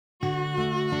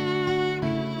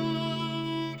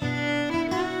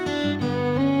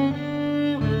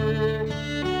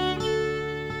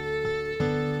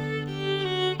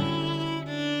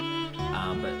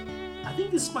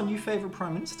Hughes, my new favourite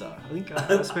Prime Minister. I think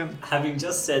I spent... Having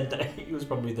just said that he was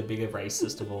probably the bigger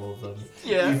racist of all of them,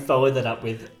 Yeah. you followed that up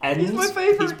with, and He's my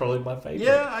favourite. He's probably my favourite.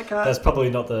 Yeah, I can't... That's probably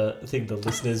not the thing the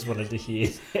listeners wanted to hear.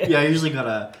 Yeah, I usually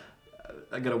gotta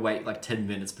wait like 10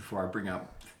 minutes before I bring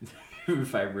up who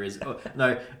favourite is. Oh,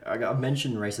 no, I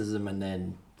mentioned racism and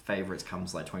then favourites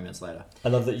comes like 20 minutes later. I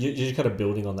love that you're kind of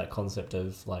building on that concept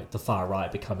of like the far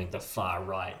right becoming the far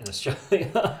right in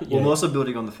Australia. Well, I'm also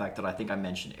building on the fact that I think I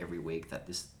mentioned every week that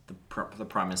the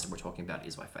Prime Minister we're talking about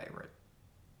is my favourite.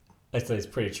 Actually, it's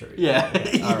pretty true. Yeah.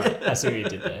 All right, I see what you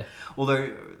did there.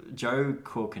 Although Joe,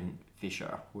 Cook and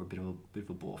Fisher were a bit of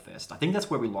a bore fest. I think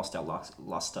that's where we lost our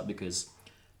luster because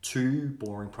two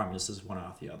boring Prime Ministers, one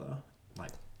after the other.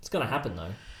 Like, it's going to happen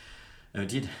though. No, it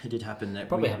did happen.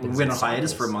 Probably we happens went in on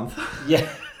hiatus for a cycles. month.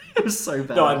 Yeah. It was so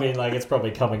bad. No, I mean, like, it's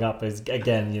probably coming up as,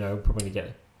 again, probably going to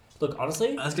get... Look,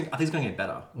 honestly, I think it's going to get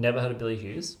better. never heard of Billy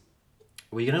Hughes.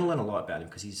 Well, you're going to learn a lot about him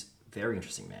because he's a very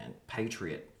interesting man.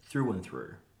 Patriot through and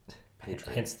through.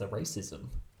 Patriot. Hence the racism.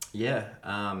 Yeah.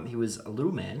 He was a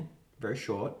little man, very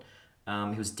short.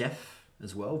 He was deaf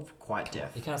as well, quite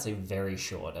deaf. You can't say very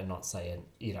short and not say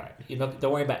it,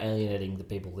 don't worry about alienating the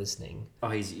people listening. Oh,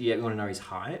 you want to know his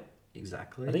height?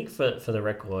 Exactly. I think for the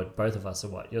record, both of us are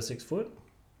what? You're 6 foot?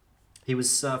 He was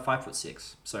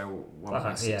 5'6", so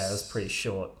 1.6. Yeah, it was pretty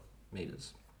short.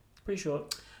 meters. Pretty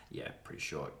short. Yeah, pretty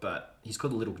short. But he's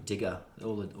called the Little Digger.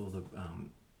 All the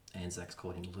Anzacs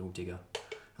called him the Little Digger.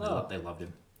 And they loved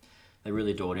him. They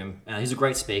really adored him. He's a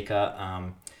great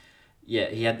speaker. Yeah,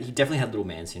 he definitely had little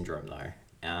man syndrome though.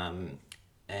 And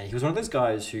he was one of those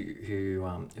guys who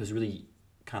was really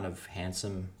kind of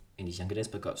handsome in his younger days,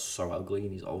 but got so ugly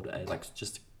in his older age. Like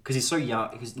just because he's so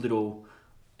young, he's little,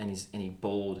 and he's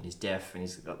bald and he's deaf, and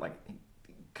he's got like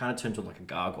he kind of turned to like a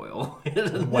gargoyle.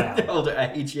 Wow. At older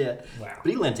age, yeah. Wow.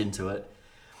 But he lent into it.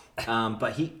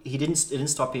 But it didn't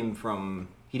stop him from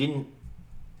he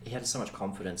had so much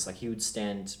confidence. Like he would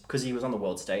stand because he was on the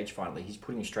world stage. Finally, he's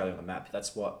putting Australia on the map.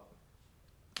 That's what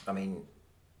I mean.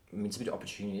 It's a bit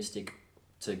opportunistic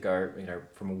to go,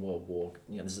 from a world war.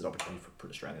 This is an opportunity to put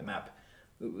Australia on the map.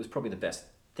 It was probably the best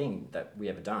thing that we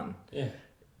ever done. Yeah.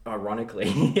 Ironically,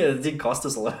 it did cost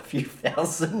us a few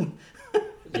thousand.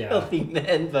 Yeah. I think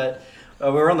then, but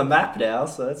we're on the map now,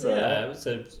 so that's it was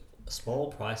a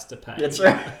small price to pay. That's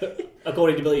right.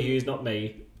 According to Billy Hughes, not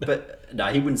me. But no,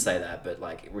 he wouldn't say that. But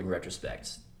like in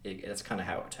retrospect, that's kind of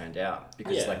how it turned out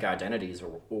because like our identities are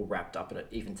all wrapped up in it,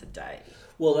 even today.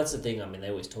 Well, that's the thing. I mean, they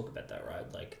always talk about that,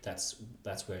 right? Like that's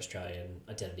where Australian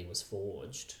identity was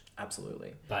forged.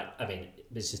 Absolutely. But I mean,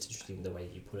 it's just interesting the way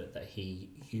you put it that he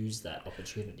used that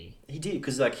opportunity. He did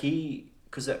because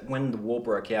when the war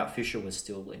broke out, Fisher was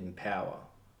still in power,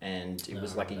 and it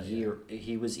was like a year. Yeah.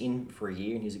 He was in for a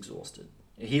year, and he's exhausted.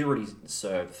 He already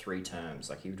served 3 terms.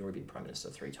 Like he'd already been prime minister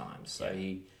 3 times, so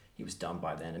he was done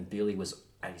by then. And Billy was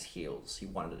at his heels. He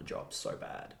wanted a job so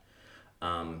bad.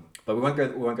 But we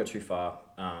won't go too far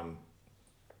down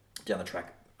the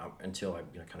track until I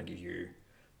kind of give you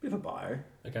a bit of a bio.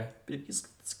 Okay. But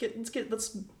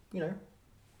let's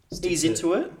ease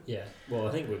into it. Yeah. Well,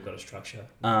 I think we've got a structure.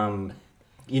 So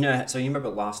you remember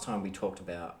last time we talked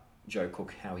about Joe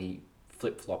Cook, how he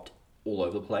flip-flopped all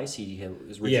over the place. He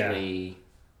was originally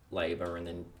Labor and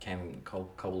then came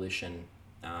coalition,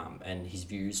 and his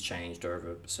views changed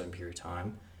over a certain period of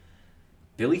time.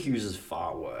 Billy Hughes is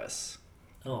far worse.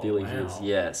 Oh, Billy wow. Hughes,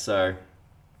 yeah. So,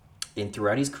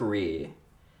 throughout his career,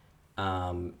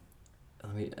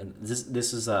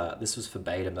 this was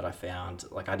verbatim that I found.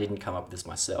 Like I didn't come up with this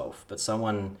myself, but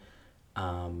someone,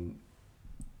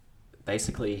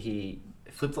 basically he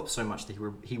flip-flopped so much that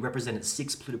he represented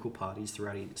 6 political parties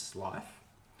throughout his life.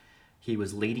 He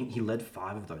led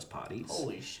 5 of those parties.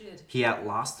 Holy shit. He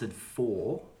outlasted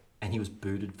 4, and he was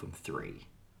booted from 3.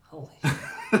 Holy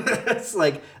It's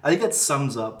like, I think that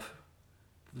sums up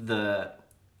the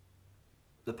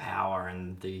power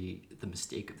and the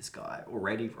mystique of this guy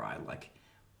already, right? Like,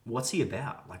 what's he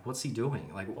about? Like, what's he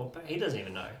doing? Like, well, he doesn't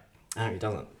even know. No, he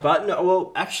doesn't. But no,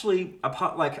 well, actually,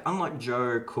 unlike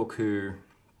Joe Cook, who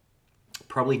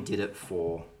probably did it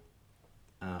for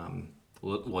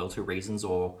loyalty reasons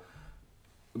or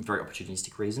very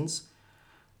opportunistic reasons,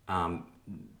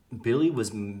 Billy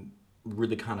was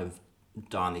really kind of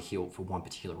die on the hill for one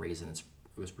particular reason. It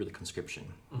was really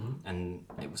conscription. Mm-hmm. And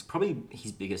it was probably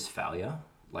his biggest failure.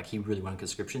 Like, he really wanted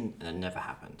conscription, and it never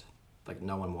happened. Like,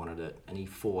 no one wanted it, and he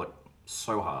fought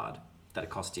so hard that it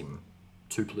cost him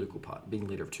being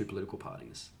leader of 2 political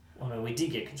parties. Well, I mean, we did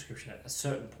get conscription at a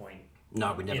certain point.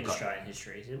 No, we never in got Australian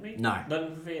history, did we? No. Not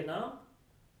in Vietnam?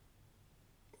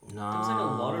 No. There was like a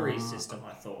lottery system,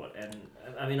 I thought, and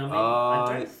I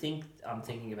don't think I'm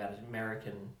thinking about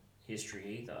American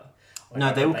history either. Like,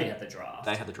 No, they had the draft.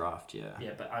 They had the draft, yeah.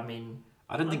 Yeah, but I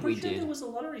don't think we pretty sure did. there was a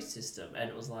lottery system, and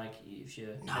it was like if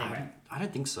you. No, Anyway, I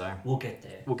don't think so. we'll get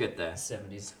there. We'll get there.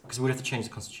 70s. Because we'd have to change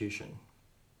the constitution.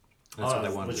 That's what they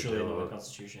wanted to literally do. the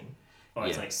constitution. Oh,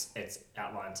 Yeah. it's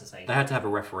outlined to say. They had to have a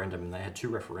referendum, and they had 2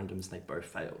 referendums, and they both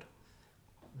failed.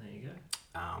 There you go.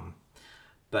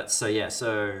 But so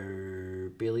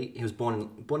Billy, he was born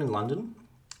in London.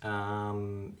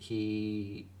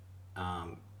 He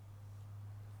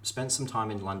spent some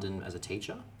time in London as a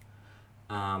teacher,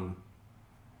 and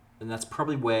that's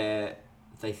probably where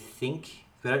they think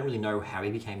they don't really know how he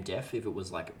became deaf. If it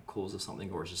was like a cause of something,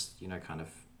 or just kind of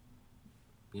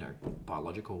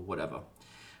biological, whatever.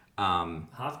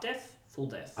 Half deaf, full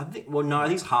deaf. I think. Well, no, I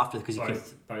think it's half deaf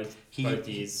because both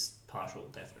ears partial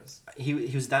deafness. He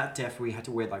was that deaf where he had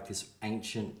to wear like this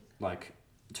ancient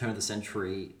turn of the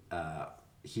century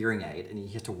hearing aid, and he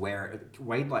had to wear it. It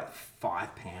weighed like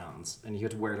 5 pounds, and he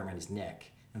had to wear it around his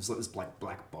neck. And it was like this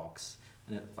black box,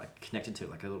 and it like connected to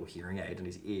like a little hearing aid in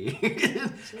his ear.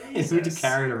 And he had to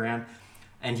carry it around,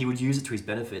 and he would use it to his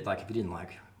benefit. Like if he didn't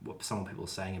like what some people were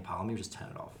saying in Parliament, he would just turn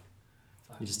it off.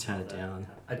 You just turn it down.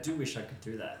 I do wish I could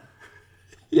do that.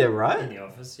 Yeah, right. In the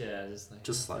office, yeah,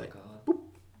 just like. Boop.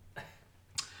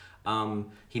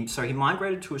 He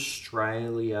migrated to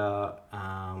Australia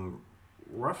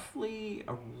roughly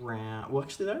around. Well,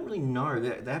 actually, they don't really know.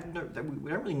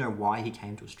 We don't really know why he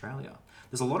came to Australia.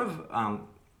 There's a lot of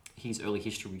his early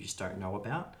history we just don't know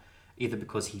about, either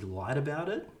because he lied about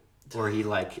it or he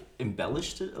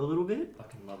embellished it a little bit. I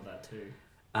fucking love that too.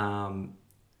 In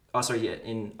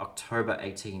October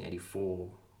 1884,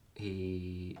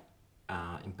 he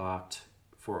embarked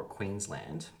for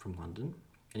Queensland from London,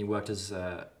 and he worked as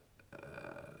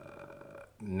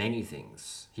many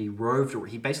things. He roved.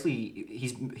 He basically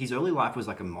his early life was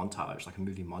like a montage, like a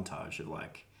movie montage of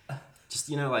just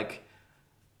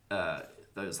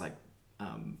those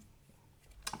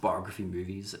biography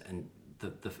movies, and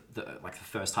the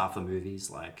first half of the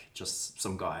movies just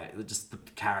some guy, just the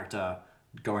character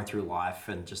going through life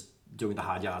and just doing the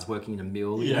hard yards, working in a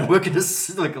mill, working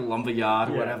a lumber yard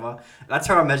or whatever. That's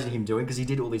how I imagine him doing, because he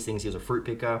did all these things. He was a fruit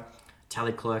picker,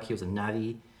 tally clerk, he was a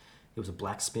navvy, he was a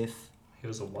blacksmith. He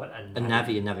was a what? A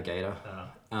navigator.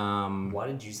 Why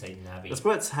did you say navvy? That's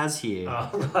what it has here. Oh,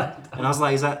 right. And I was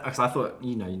like, is that... Because I thought,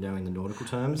 in the nautical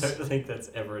terms. I don't think that's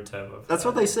ever a term of... That's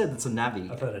what they said. It's a navvy.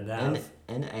 I've heard a nav.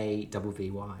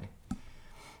 N-A-V-V-Y.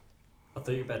 I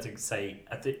thought you were about to say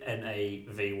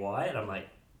N-A-V-Y, and I'm like,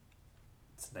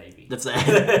 it's Navy. That's You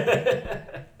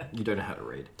don't know how to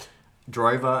read.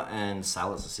 Drover and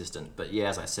sailor's assistant. But yeah,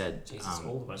 as I said... Jesus,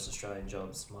 all the most Australian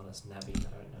jobs minus navvy, I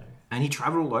don't know. And he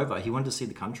travelled all over. He wanted to see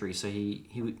the country, so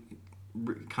he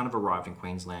kind of arrived in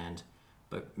Queensland,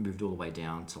 but moved all the way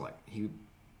down to he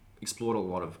explored a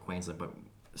lot of Queensland, but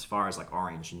as far as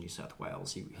Orange and New South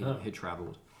Wales, he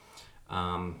travelled.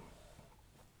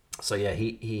 So yeah,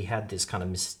 he had this kind of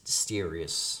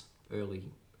mysterious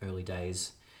early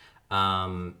days.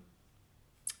 So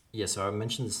I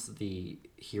mentioned the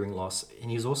hearing loss,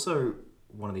 and he was also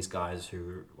one of these guys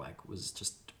who was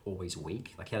just always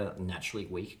weak. He had a naturally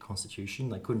weak constitution.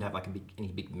 They couldn't have any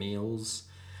big meals.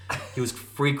 He was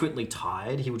frequently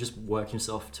tired. He would just work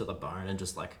himself to the bone and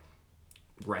just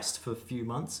rest for a few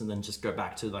months, and then just go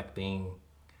back to being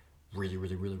really,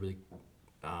 really, really, really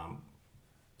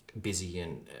busy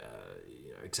and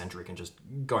eccentric and just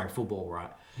going full ball, right?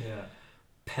 Yeah.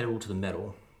 Pedal to the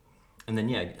metal, and then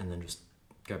just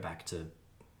go back to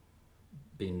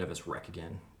being a nervous wreck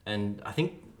again. And I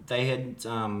think they had.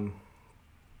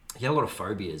 He had a lot of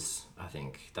phobias. I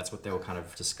think that's what they were kind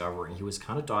of discovering. He was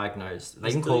kind of diagnosed.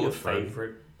 They can call it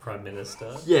favorite prime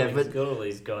minister. Yeah, but he's got all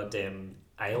these goddamn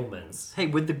ailments. Hey,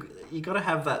 you got to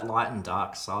have that light and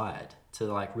dark side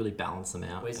to really balance them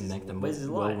out and make them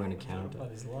well encountered.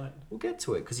 We'll get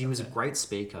to it, because he was a great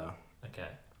speaker. Okay.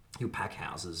 He would pack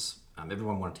houses.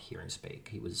 Everyone wanted to hear him speak.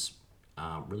 He was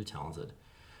really talented.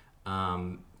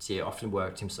 Often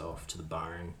worked himself to the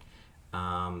bone.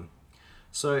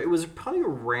 So it was probably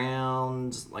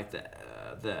around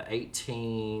the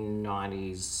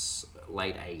 1890s,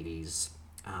 late 80s.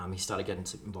 He started getting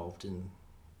involved in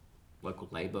local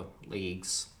labour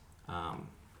leagues.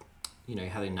 He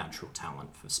had a natural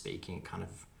talent for speaking.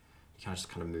 He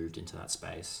just moved into that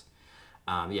space.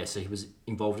 So he was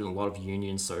involved in a lot of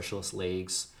union socialist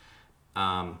leagues.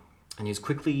 And he was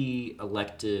quickly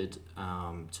elected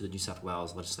to the New South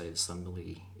Wales Legislative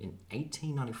Assembly in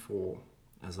 1894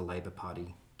 as a Labor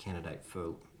Party candidate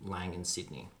for Lang in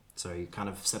Sydney. So he kind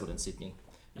of settled in Sydney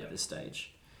at this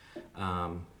stage.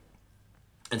 And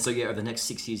so yeah, over the next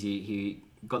 6 years, he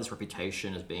got this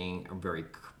reputation as being a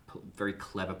very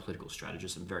clever political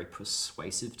strategist and very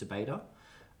persuasive debater.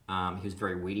 He was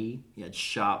very witty. He had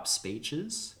sharp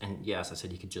speeches, and yeah, as I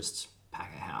said, he could just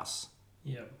pack a house.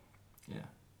 Yeah. Yeah.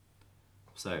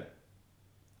 So,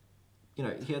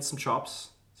 he had some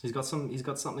chops. So He's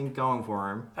got something going for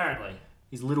him. Apparently.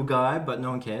 He's a little guy, but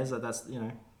no one cares. That's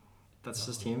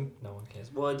just him. No one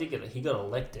cares. Well, he got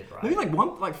elected, right? Maybe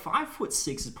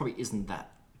 5'6" probably isn't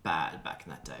that bad back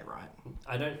in that day, right?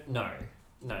 I don't know.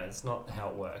 No, it's not how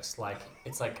it works. Like,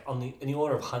 it's like in the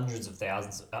order of hundreds of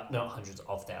thousands, not hundreds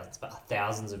of thousands, but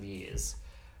thousands of years,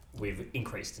 we've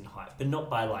increased in height, but not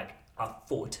by like a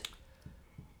foot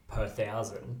per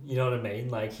thousand. You know what I mean?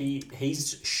 Like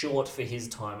he's short for his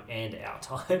time and our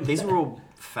time. These are all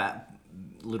fat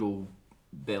little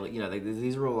belly.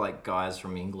 These are all like guys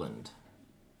from England,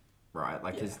 right?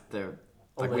 Like they're.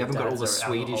 Like we haven't got all the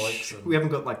Swedish, we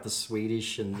haven't got like the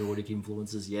Swedish and Nordic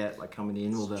influences yet, like coming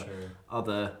in, or the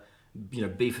other,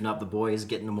 beefing up the boys,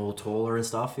 getting them all taller and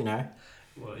stuff,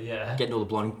 Well, yeah. Getting all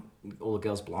the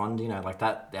girls blonde, like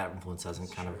that influence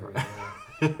hasn't kind of.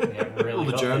 Really all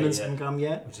the Germans haven't come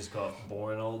yet. We just got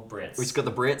boring old Brits. We just got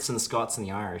the Brits and the Scots and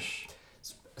the Irish.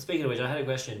 Speaking of which, I had a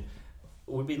question.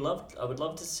 I would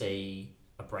love to see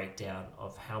a breakdown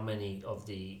of how many of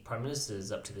the prime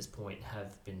ministers up to this point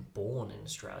have been born in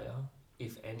Australia,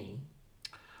 if any.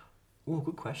 Oh,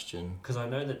 good question. Because I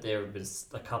know that there have been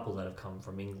a couple that have come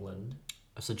from England.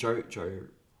 So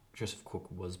Joseph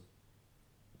Cook was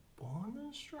born in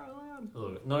Australia?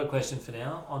 Look, not a question for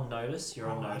now. On notice. You're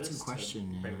on notice. That's a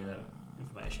question. Bring me that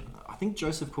information. I think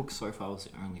Joseph Cook so far was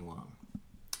the only one.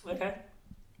 Okay.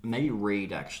 Maybe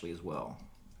Reed actually as well.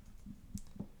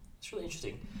 It's really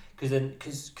interesting.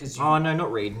 Because oh no,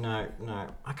 not Reed. No,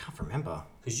 I can't remember.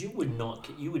 Because you would not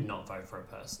vote for a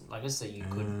person. Like I say, you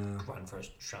could run for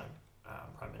Australian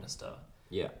prime minister.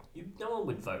 Yeah. No one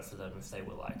would vote for them if they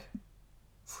were like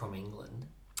from England.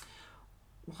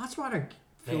 Well, that's why I don't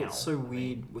feel it's so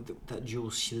weird with that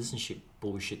dual citizenship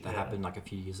bullshit that happened like a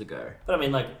few years ago. But I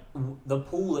mean, like the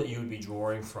pool that you would be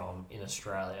drawing from in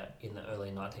Australia in the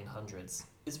early 1900s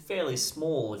is fairly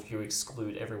small if you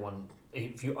exclude everyone.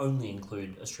 If you only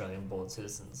include Australian-born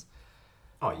citizens.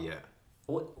 Oh, yeah.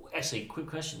 Well, actually, quick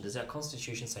question. Does our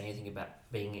constitution say anything about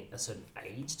being a certain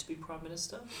age to be Prime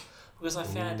Minister? Because I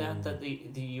found out that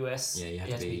the US, you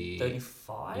have to be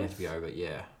 35? You have to be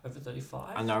over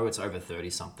 35? I know it's over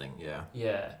 30-something, yeah.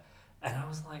 Yeah. And I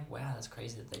was like, wow, that's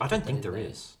crazy that they I don't think there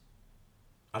is.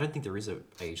 I don't think there is an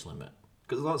age limit.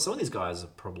 Because some of these guys are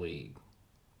probably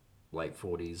late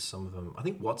 40s, some of them. I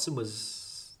think Watson was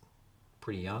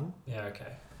pretty young. Yeah,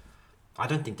 okay. I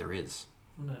don't think there is.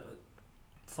 No.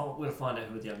 We're going to find out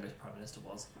who the youngest Prime Minister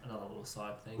was. Another little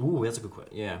side thing. Ooh, that's a good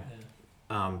question.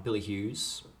 Yeah. Billy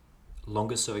Hughes,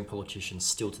 longest serving politician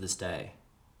still to this day.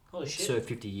 Holy shit. Served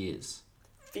 50 years.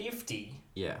 50?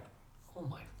 Yeah. Oh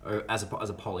my. As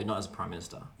a poly, not as a Prime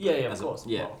Minister. Yeah, of course.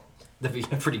 Yeah. Well, that'd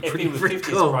be pretty if he was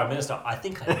 50 cool. as Prime Minister, I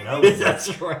think I know him.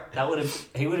 That's right.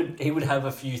 He would have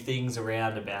a few things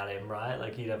around about him, right?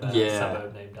 Like he'd have a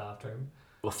suburb named after him.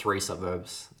 Or 3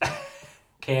 suburbs.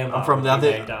 Canberra. I'm from the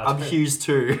other. I'm Hughes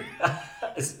too.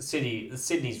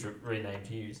 Sydney's renamed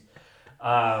Hughes.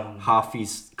 Half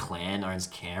his clan owns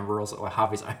Canberra, or half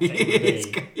his own.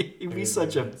 He'd be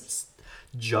such a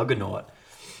juggernaut.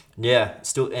 Yeah,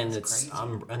 still, and it's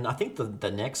and I think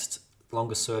the next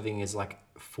longest serving is like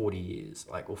 40 years,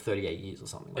 or 38 years or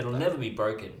something. It'll never be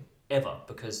broken ever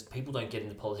because people don't get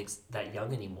into politics that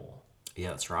young anymore. Yeah,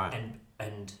 that's right.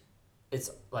 And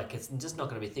it's just not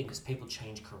going to be a thing because people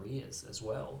change careers as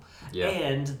well. Yeah.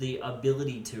 And the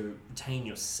ability to retain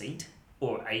your seat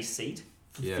or a seat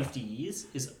for 50 years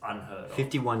is unheard of.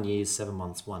 51 years, 7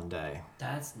 months, 1 day.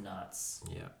 That's nuts.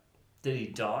 Yeah. Did he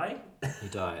die? He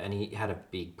died, and he had a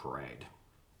big parade.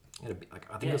 He had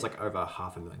I think it was over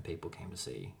 500,000 people came to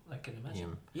see. I can imagine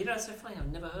him. It's so funny.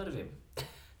 I've never heard of him.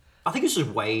 I think it's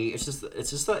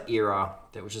just that era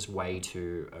that was just way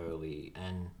too early,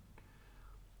 and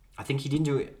I think he didn't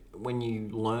do it. When you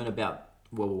learn about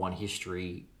World War One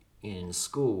history in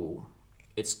school,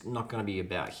 it's not going to be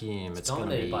about him. It's going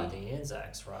to be by the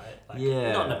Anzacs, right?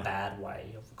 Not in a bad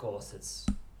way. Of course, it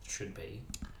should be,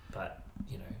 but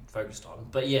focused on.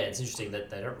 But yeah, it's interesting that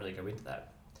they don't really go into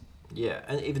that. Yeah,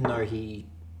 and even though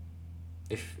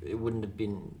if it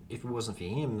wasn't for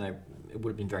him, it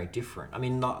would have been very different. I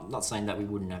mean, not saying that we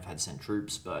wouldn't have had sent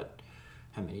troops, but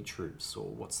how many troops or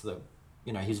what's the,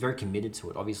 he was very committed to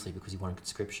it, obviously, because he wanted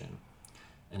conscription,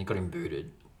 and it got him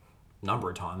booted a number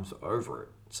of times over it.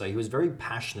 So he was very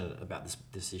passionate about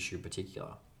this issue in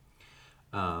particular.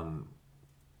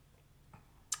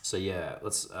 So yeah,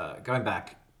 let's going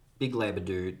back. Big Labour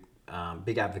dude,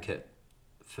 big advocate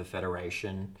for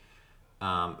federation.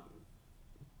 Um,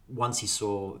 Once he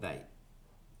saw that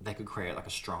they could create like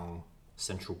a strong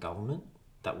central government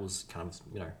that was kind of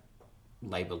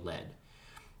Labour led,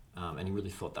 and he really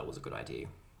thought that was a good idea.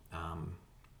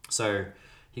 So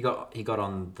he got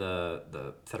on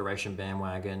the federation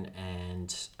bandwagon,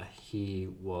 and he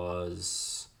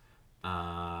was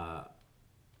yeah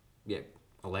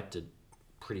elected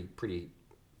pretty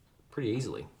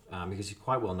easily, because he's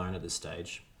quite well known at this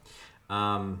stage.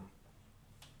 Um,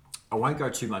 I won't go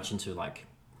too much into like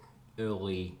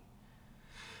early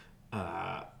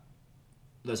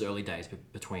those early days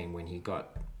between when he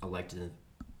got elected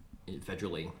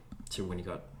federally to when he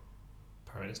got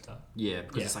Prime Minister. yeah,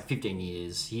 because Yeah. it's like 15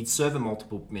 years. He'd served in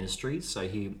multiple ministries, so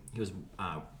he was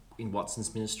in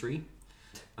Watson's ministry.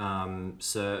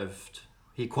 Served.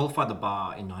 He qualified the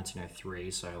bar in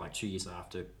 1903, so like 2 years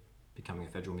after becoming a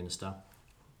federal minister,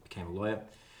 became a lawyer.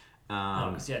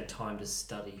 Because he had time to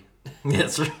study. Yeah,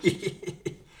 that's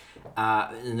right.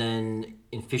 And then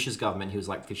in Fisher's government, he was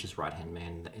like Fisher's right-hand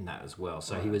man in that as well.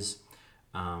 So he was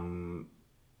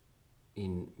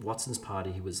in Watson's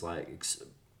party. He was like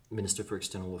Minister for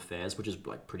External Affairs, which is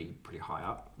like pretty high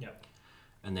up. Yeah.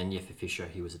 And then for Fisher,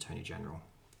 he was Attorney General,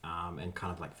 and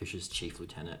kind of like Fisher's chief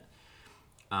lieutenant.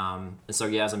 And so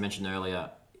as I mentioned earlier,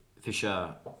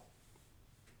 Fisher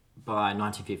by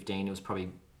 1915, it was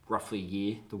probably roughly a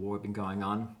year the war had been going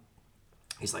on.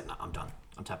 He's like, no, I'm done.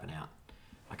 I'm tapping out.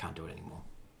 I can't do it anymore.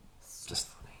 Just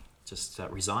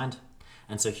resigned.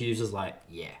 And so Hughes was like,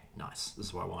 yeah, nice. This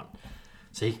is what I want.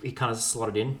 So he kind of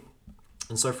slotted in.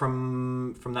 And so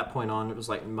from that point on, it was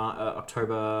like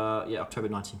October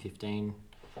 1915.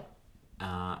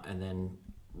 And then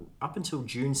up until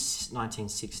June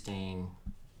 1916,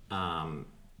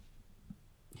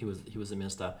 he was the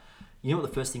minister. You know what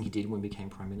the first thing he did when he became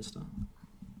Prime Minister?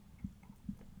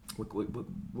 What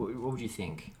would you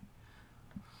think?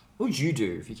 What would you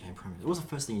do if you became Prime Minister? What was the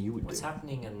first thing you would What's do?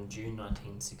 happening in June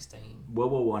 1916?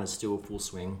 World War One is still full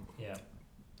swing. Yeah.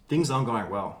 Things aren't going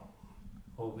well.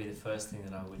 What would be the first thing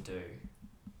that I would do?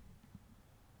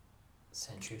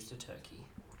 Send troops to Turkey.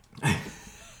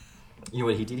 You know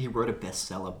what he did? He wrote a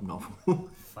bestseller novel.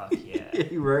 Fuck yeah.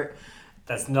 He wrote.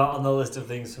 That's not on the list of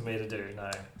things for me to do,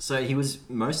 no. So he was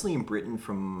mostly in Britain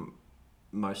from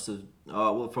for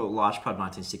a large part of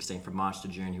 1916, from March to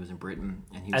June, he was in Britain,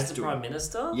 and he was As the Prime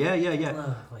Minister? Yeah.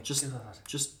 Oh my just God.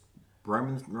 just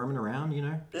roaming around,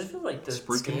 I just feel like the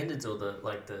Spruiking. standards or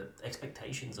the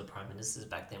expectations of prime ministers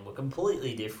back then were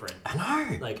completely different. I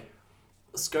know. Like,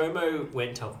 ScoMo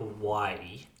went to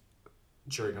Hawaii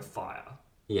during a fire,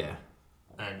 Yeah.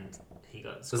 and he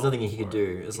got. There's nothing he scolded could for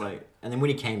it. do. It's like, and then when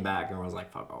he came back, everyone was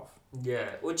like, "Fuck off." Yeah,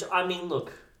 which I mean,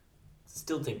 look,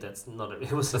 still think that's not.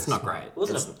 It was. That's not great. It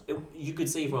wasn't. You could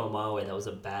see from a mile away that was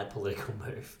a bad political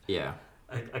move. Yeah.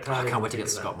 I I can't. can't wait to get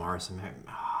think of Scott Morrison.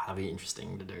 That'd be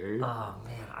interesting to do. that. Oh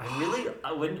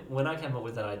man, when I came up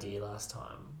with that idea last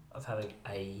time of having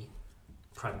a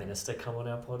prime minister come on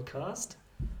our podcast.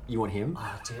 You want him?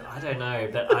 Oh, dude, I don't know,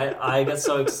 but I got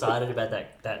so excited about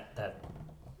that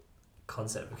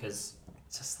concept because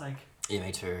it's just like Yeah,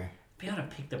 me too. being able to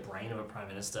pick the brain of a prime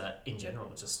minister in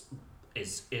general just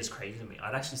is crazy to me.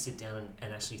 I'd actually sit down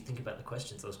and actually think about the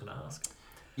questions I was going to ask.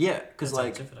 Yeah, because That's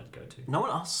like how different I'd go to. no one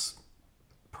asks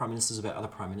prime ministers about other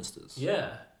prime ministers.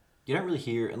 Yeah, You don't really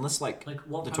hear unless like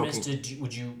what they're prime talking. minister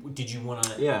did you want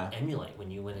to Yeah. emulate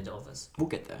when you went into office? We'll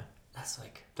get there. That's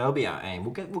like, That'll be our aim.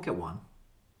 We'll get one.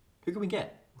 Who can we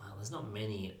get? well, there's not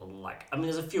many like. I mean,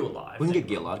 there's a few alive. We can get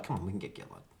don't Gillard. Come on, we can get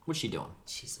Gillard. What's she doing?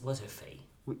 What's her fee?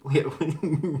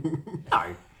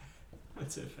 No.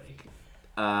 What's her fee?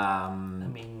 I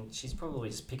mean, she's probably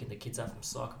just picking the kids up from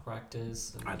soccer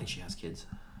practice. I don't think she has kids.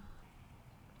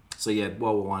 So yeah,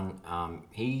 World War One.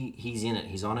 He's in it.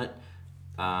 He's on it,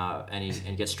 and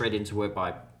he gets straight into work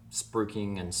by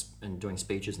spruiking and doing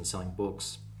speeches and selling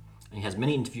books. And he has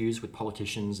many interviews with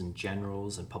politicians and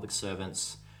generals and public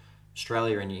servants,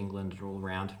 Australia and England and all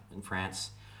around, in France,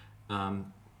 and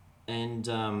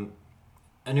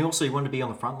he wanted to be on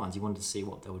the front lines. He wanted to see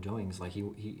what they were doing. It's like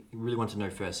he really wanted to know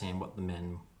firsthand what the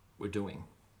men were doing.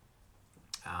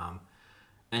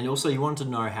 And also he wanted to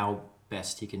know how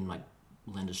best he can like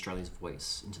lend Australia's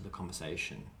voice into the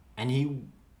conversation. And he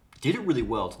did it really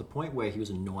well to the point where he was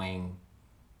annoying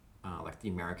like the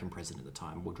American president at the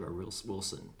time, Woodrow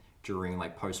Wilson, during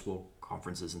like post-war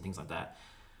conferences and things like that.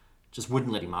 Just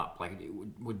wouldn't let him up. Like it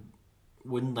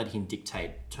wouldn't let him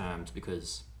dictate terms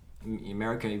because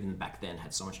America even back then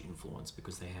had so much influence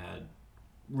because they had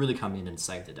really come in and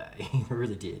saved the day. They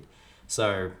really did.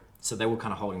 So they were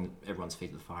kind of holding everyone's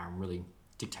feet to the fire and really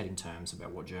dictating terms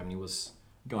about what Germany was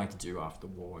going to do after the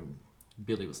war, and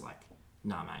Billy was like,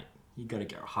 "Nah, mate, you got to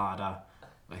go harder.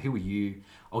 Like, who are you?"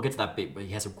 I'll get to that bit, but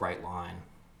he has a great line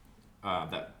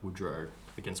that Woodrow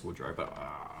against Woodrow, but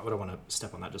I don't want to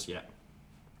step on that just yet.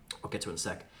 I'll get to it in a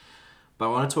sec. But I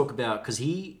want to talk about, because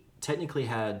he technically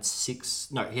had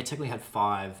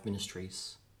 5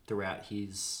 ministries throughout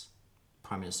his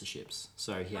prime ministerships.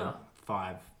 So he had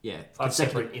 5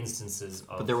 separate instances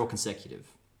of... But they're all consecutive.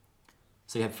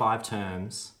 So he had 5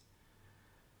 terms.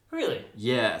 Really?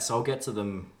 Yeah, so I'll get to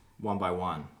them one by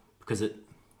one, because it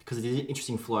is an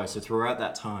interesting flow. So throughout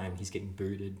that time, he's getting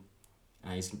booted,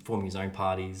 he's forming his own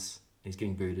parties, he's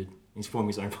getting booted, he's forming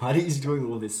his own party, he's doing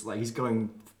all this, like, he's going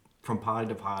from party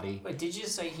to party. Wait, did you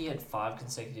say he had 5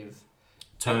 consecutive...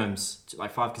 terms,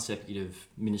 like 5 consecutive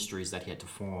ministries that he had to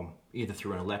form, either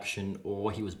through an election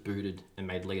or he was booted and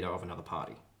made leader of another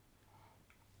party.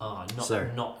 Oh,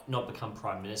 not become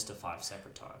prime minister 5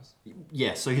 separate times.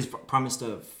 Yeah, so he's prime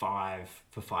minister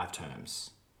for 5 terms.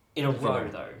 In a row,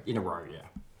 though. In a row, yeah.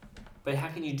 But how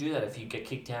can you do that if you get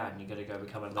kicked out and you got to go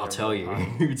become a leader? I'll tell you,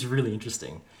 it's really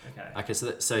interesting. Okay.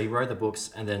 So he wrote the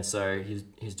books, and then so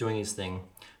he's doing his thing.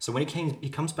 So when he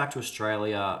comes back to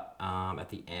Australia at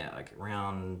the end, like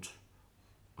around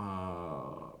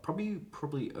probably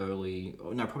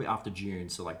after June,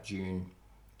 so like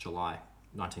July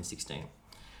 1916.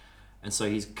 And so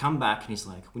he's come back and he's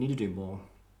like, we need to do more.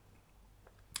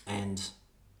 And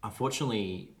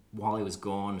unfortunately, while he was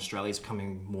gone, Australia's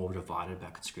becoming more divided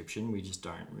about conscription. We just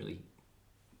don't really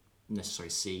necessarily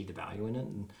see the value in it,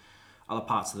 and other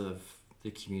parts of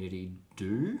the community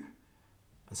do,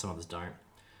 and some others don't.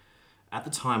 At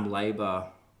the time, Labor,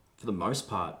 for the most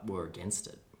part, were against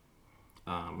it.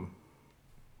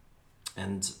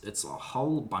 And it's a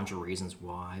whole bunch of reasons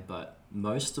why, but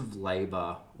most of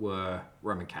Labor were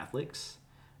Roman Catholics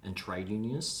and trade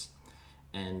unionists,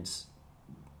 and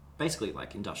basically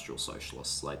like industrial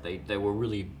socialists. Like they were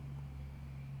really,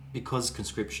 because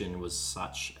conscription was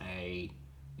such a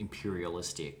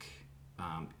imperialistic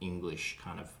English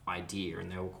kind of idea, and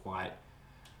they were quite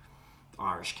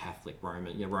Irish Catholic,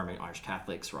 Roman Irish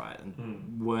Catholics, right?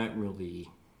 And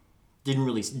didn't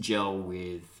really gel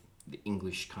with the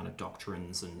English kind of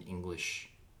doctrines and English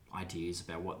ideas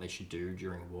about what they should do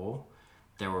during war.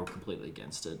 They were completely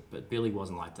against it. But Billy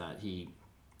wasn't like that. He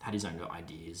had his own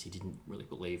ideas. He didn't really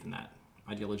believe in that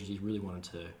ideology. He really wanted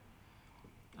to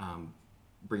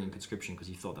bring in conscription because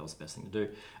he thought that was the best thing to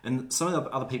do. And some of the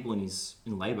other people in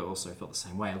Labor also felt the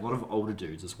same way. A lot of older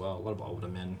dudes as well, a lot of older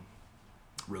men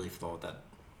really thought that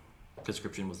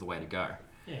conscription was the way to go.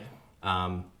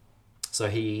 Yeah. So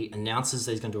he announces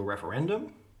that he's going to do a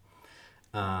referendum,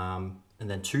 and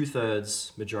then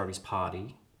 2/3 majority of his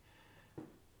party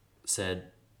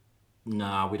said,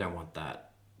 "Nah, we don't want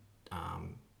that.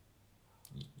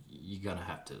 You're gonna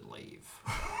have to leave.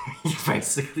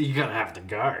 Basically, you're gonna have to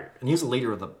go." And he was the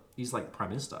leader of he's like prime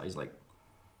minister. He's like,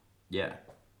 yeah,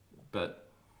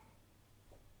 but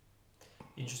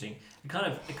interesting. It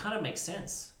kind of makes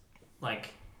sense.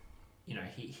 Like, you know,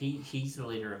 he's the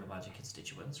leader of a bunch of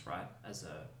constituents, right? As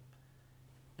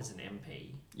an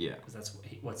MP. Yeah. Because that's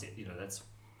what's it. You know, that's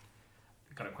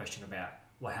got a question about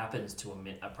what happens to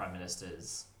a prime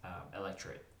minister's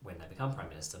electorate when they become prime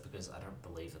minister, because I don't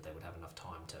believe that they would have enough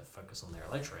time to focus on their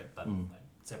electorate. But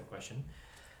separate question.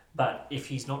 But if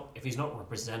he's not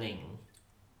representing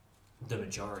the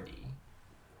majority,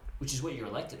 which is what you're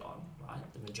elected on,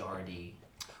 right? The majority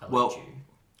elect you.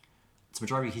 It's the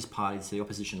majority of his party, so the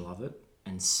opposition love it,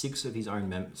 and 6 of his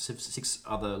own six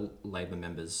other Labor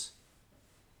members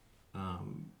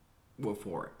were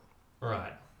for it.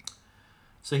 Right.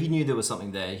 So he knew there was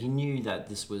something there. He knew that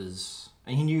this was,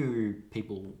 and he knew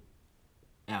people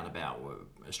out and about were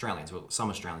Australians. Well, some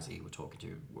Australians that he was talking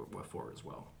to were for it as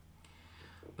well.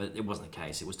 But it wasn't the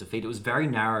case. It was defeated. It was very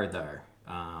narrow though,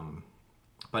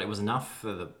 but it was enough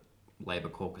for the Labor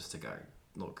caucus to go,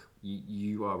 look,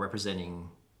 you are representing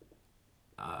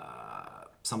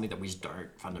something that we just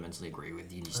don't fundamentally agree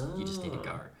with. You just need to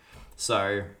go.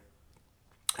 So,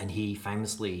 and he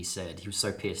famously said, he was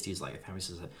so pissed, he was like,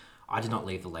 famously said, "I did not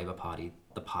leave the Labor Party,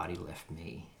 the party left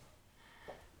me."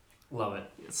 Love it.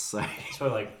 It's so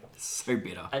like so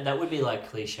bitter. And that would be like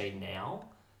cliche now.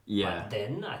 Yeah. But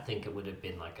then I think it would have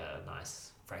been like a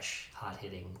nice, fresh,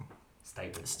 hard-hitting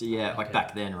statement. Yeah, like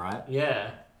back then, right?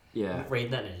 Yeah. Yeah.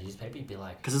 Reading that in a newspaper, you'd be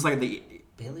like, because it's like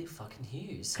Billy fucking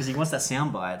Hughes. Because he wants that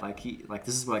soundbite.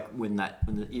 This is like when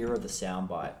the era of the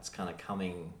soundbite is kind of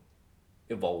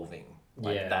evolving.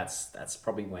 Like yeah. That's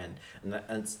probably when, and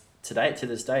it's today, to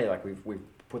this day, like we've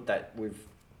put that,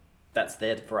 that's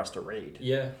there for us to read.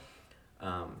 Yeah.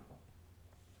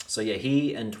 So yeah,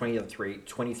 he and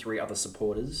 23 other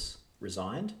supporters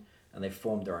resigned, and they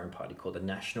formed their own party called the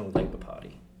National Labour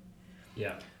Party.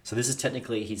 Yeah. So this is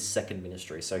technically his second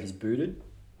ministry. So he's booted.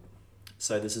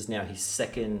 So this is now his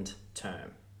second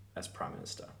term as Prime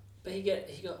Minister. But he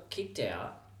got kicked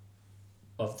out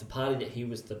of the party that he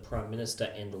was the Prime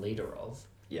Minister and the leader of.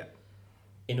 Yeah.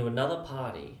 Into another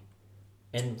party,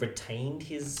 and retained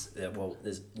his. Yeah, well,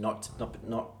 there's not.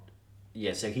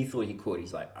 Yeah, so he thought he could.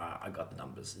 He's like, I got the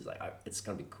numbers. He's like, it's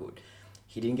gonna be good.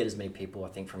 He didn't get as many people, I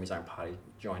think, from his own party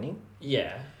joining.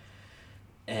 Yeah.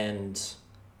 And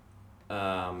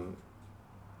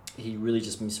he really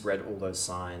just misread all those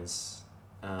signs.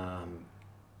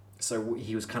 So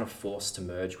he was kind of forced to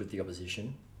merge with the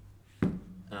opposition.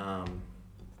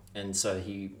 And so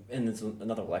there's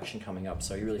another election coming up,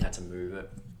 so he really had to move it,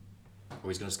 or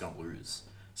he's just going to lose.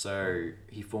 So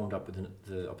he formed up with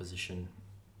the opposition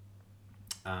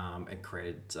and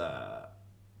created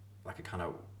like a kind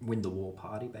of win the war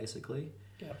party, basically.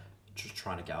 Yeah. Just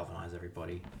trying to galvanize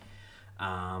everybody.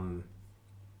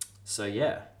 So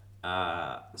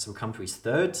we'll come to his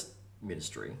third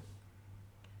ministry.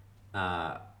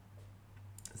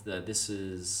 This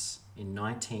is in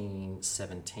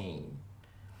 1917.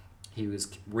 He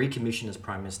was recommissioned as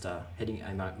Prime Minister, heading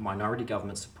a minority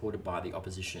government supported by the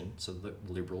opposition, so the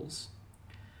Liberals.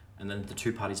 And then the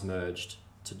two parties merged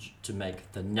to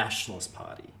make the Nationalist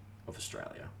Party of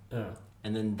Australia.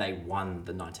 And then they won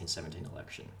the 1917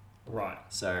 election. Right.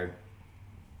 So,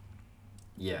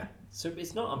 yeah. So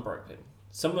it's not unbroken.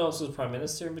 Someone else was Prime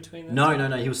Minister in between them?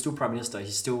 No. He was still Prime Minister.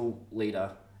 He's still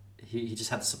leader. He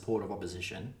just had the support of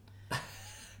opposition.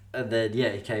 And then,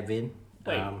 he came in.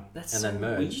 Wait, that's and so then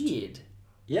merged. weird.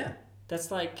 Yeah.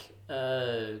 That's like,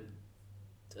 I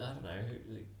don't know,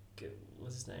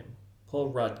 what's his name? Paul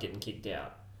Rudd getting kicked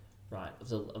out, right?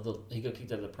 He got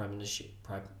kicked out of the prime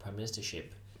ministership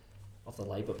of the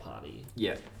Labour Party.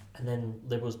 Yeah. And then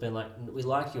Liberals been like, we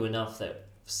like you enough that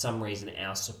for some reason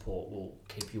our support will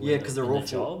keep you Yeah, in because the they're all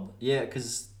job. Yeah,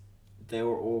 because they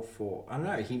were all for. I don't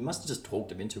know. He must have just talked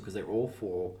them into it because they're all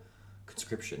for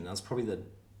conscription. That's probably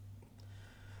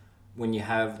when you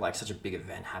have like such a big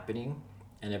event happening,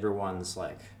 and everyone's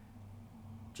like,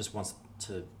 just wants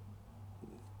to.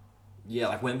 Yeah,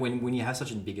 like when you have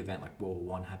such a big event like World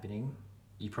War I happening,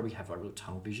 you probably have like real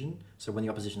tunnel vision. So when the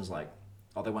opposition's like,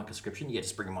 oh, they want conscription, yeah,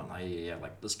 just bring them on. Oh, yeah,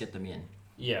 like let's get them in.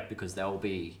 Yeah. Because they'll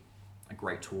be a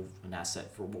great tool, an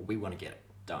asset for what we want to get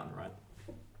done, right?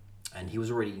 And he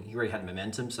already had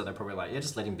momentum, so they're probably like, yeah,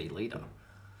 just let him be leader.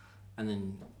 And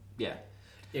then, yeah.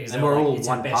 Yeah, and we're all it's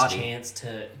one our best party. chance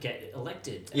to get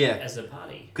elected Yeah. as a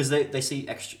party. Because they see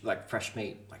extra, like fresh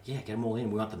meat, like, yeah, get them all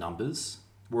in. We want the numbers.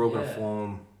 We're all going to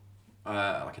form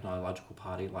like an ideological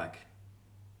party like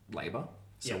Labour.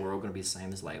 So we're all going to be the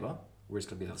same as Labour. We're just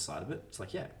going to be the other side of it. It's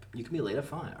like, yeah, you can be a leader,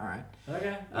 fine, all right.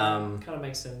 Okay, kind of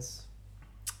makes sense.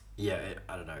 Yeah,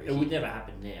 I don't know. It would never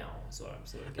happen now, so I'm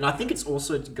sort of. And I think it's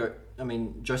also to go. I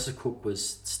mean, Joseph Cook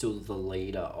was still the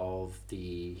leader of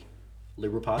the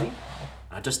Liberal Party.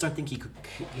 I just don't think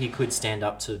he could stand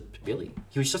up to Billy.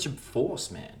 He was such a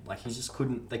force, man. Like he just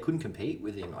couldn't. They couldn't compete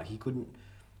with him. Like he couldn't.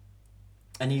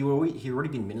 And he already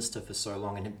been minister for so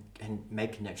long and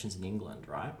made connections in England,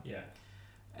 right? Yeah.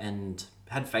 And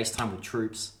had FaceTime with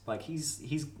troops. Like he's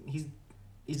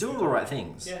doing all the right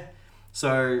things. Yeah.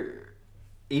 So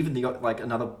even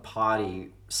another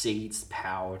party cedes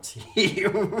power to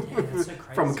him that's so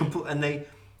crazy. and they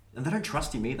don't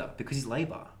trust him either because he's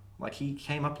Labour. Like he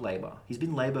came up Labour. He's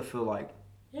been Labour for like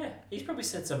he's probably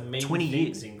said some mean 20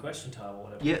 things years. in question time or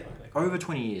whatever. Yeah, over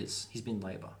 20 years he's been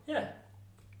Labour. Yeah.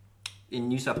 In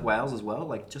New South Wales as well,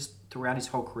 like just throughout his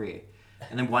whole career.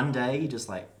 And then one day you just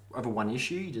like over one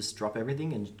issue, you just drop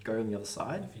everything and go on the other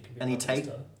side. And you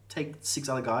take 6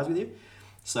 other guys with you.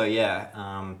 So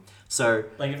so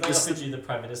like if they offered you the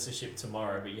prime ministership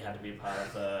tomorrow, but you had to be part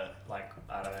of the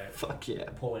I don't know. Fuck yeah.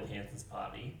 Pauline Hanson's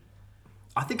party.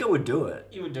 I think I would do it.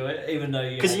 You would do it, even though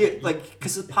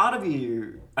because part of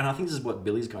you, and I think this is what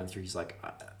Billy's going through. He's like,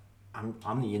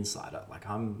 I'm the insider. Like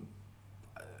I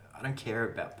don't care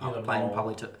about playing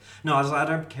politics. No, I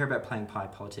don't care about playing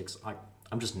politics.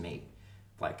 I'm just me.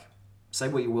 Like, say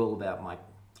what you will about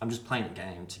I'm just playing a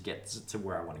game to get to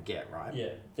where I want to get, right? Yeah.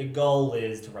 The goal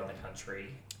is to run the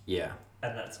country. Yeah.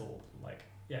 And that's all.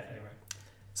 Anyway.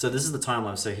 So this is the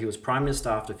timeline. So he was Prime Minister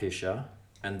after Fisher,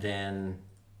 and then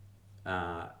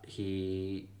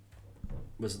he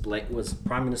was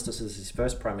Prime Minister. So this is his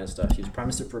first Prime Minister. He was Prime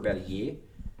Minister for about a year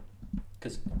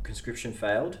because conscription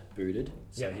failed, booted.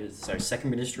 So second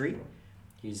ministry.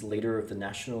 He's leader of the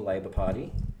National Labour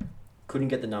Party. Couldn't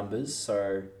get the numbers,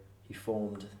 so he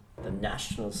formed the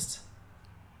Nationalists,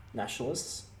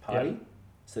 Party. Yep.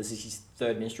 So this is his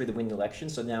third ministry. They win the election.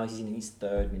 So now he's in his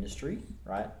third ministry,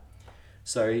 right?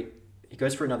 So he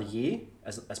goes for another year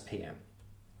as PM,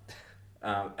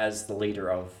 as the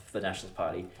leader of the Nationalist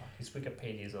Party. His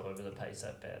Wikipedia's all over the place,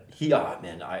 that bad.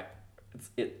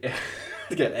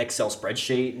 Get an Excel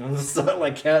spreadsheet and stuff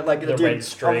like the red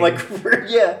string. I'm like,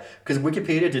 yeah, because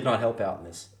Wikipedia did not help out in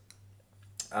this.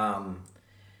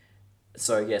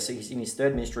 So he's in his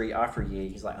third ministry. After a year,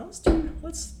 he's like,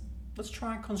 let's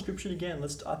try conscription again.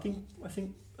 I think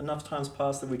enough times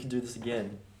passed that we can do this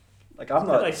again. Like I'm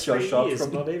not like so 3 shocked. years,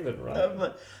 not even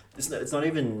right. It's not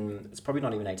even. It's probably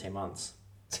not even 18 months.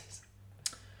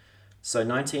 So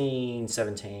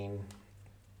 1917,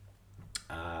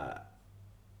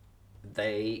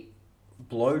 they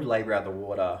blowed Labor out of the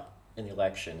water in the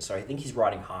election. So I think he's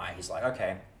riding high. He's like,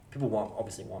 okay, people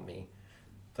obviously want me.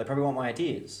 They probably want my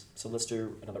ideas. So let's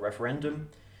do another referendum.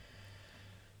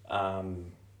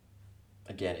 Again,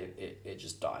 it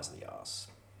just dies in the arse.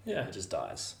 Yeah. It just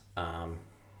dies.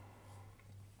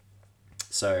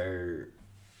 So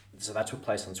that took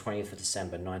place on 20th of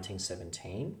December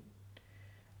 1917.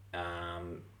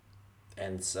 And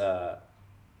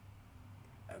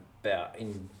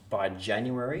by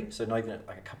January, so not even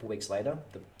like a couple of weeks later,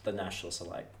 the Nationalists are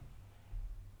like,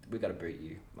 we got to boot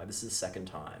you. Like, this is the second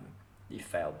time you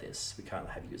failed this. We can't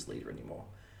have you as leader anymore.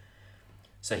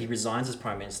 So he resigns as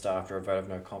Prime Minister after a vote of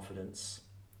no confidence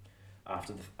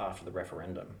after the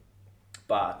referendum.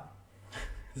 But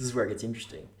this is where it gets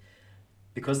interesting.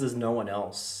 Because there's no one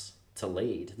else to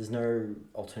lead, there's no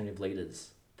alternative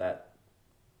leaders that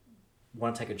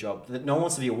want to take a job. No one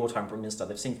wants to be a wartime Prime Minister.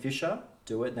 They've seen Fisher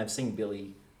do it, and they've seen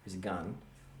Billy, who's a gun.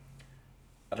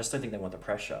 I just don't think they want the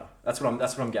pressure. That's what I'm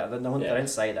getting. No one, They don't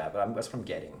say that, but that's what I'm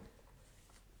getting.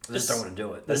 They just don't want to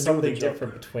do it. There's something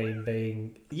different between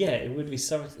being... Yeah, it would be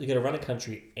so... You got to run a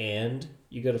country and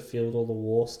you got to field all the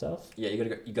war stuff. Yeah, you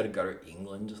got to go to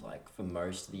England like for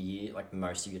most of the year, like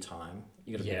most of your time.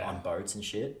 You got to be on boats and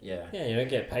shit. Yeah. Yeah, you don't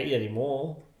get paid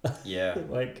anymore. Yeah.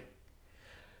 Like...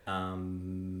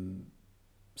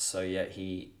 So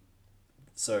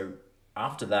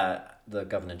after that, the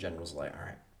Governor General's like, all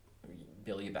right,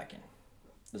 Billy, you're back in.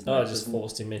 Just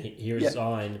forced him in. He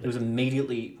resigned. It was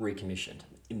immediately recommissioned.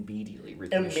 Immediately.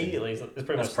 It's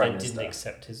pretty much they didn't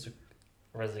accept his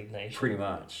resignation. Pretty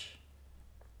much.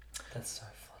 That's so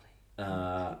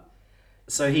funny.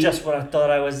 So he... Just when I thought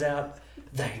I was out,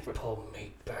 they pulled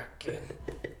me back in.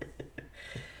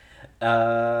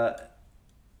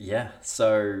 Yeah,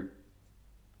 so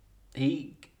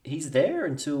he's there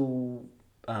until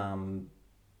I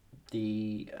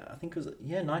think it was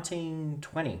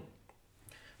 1920.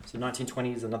 So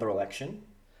 1920 is another election.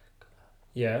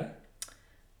 Yeah.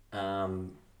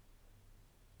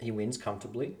 He wins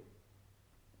comfortably,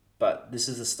 but this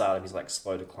is the start of his like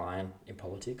slow decline in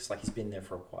politics. Like he's been there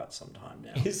for quite some time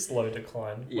now. His slow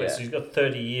decline. Yeah. Wait, so he's got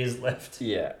 30 years left.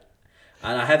 Yeah.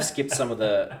 And I have skipped some of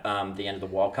the end of the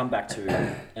war. I'll come back to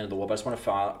end of the war, but I just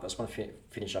want to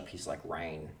finish up his like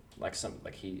reign.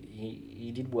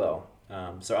 He did well.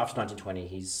 So after 1920,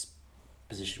 his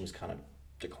position was kind of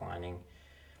declining.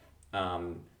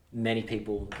 Many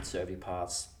people in conservative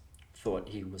parts thought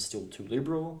he was still too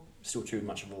liberal, still too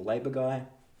much of a Labor guy.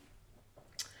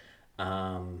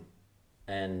 And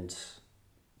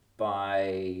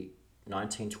by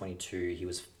 1922, he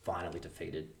was finally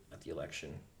defeated at the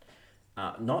election.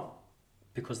 Not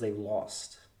because they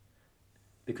lost,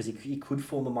 because he could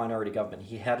form a minority government.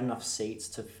 He had enough seats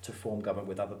to form government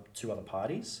with two other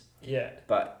parties. Yeah.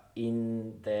 But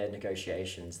in their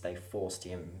negotiations, they forced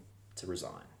him to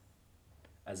resign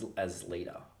as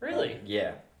leader. Really?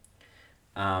 Yeah.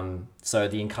 So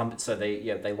the incumbent,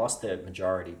 they lost their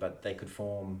majority, but they could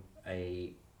form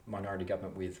a minority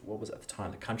government with, what was it at the time,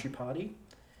 the Country Party,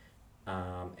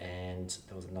 and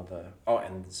there was another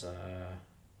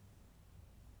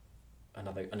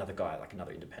guy, like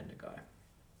another independent guy,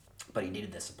 but he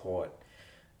needed their support,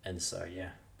 and so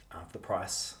the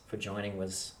price for joining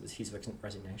was his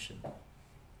resignation.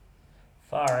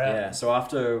 Far out. Yeah, so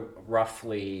after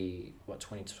roughly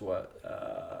it's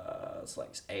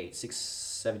like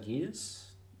 7 years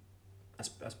as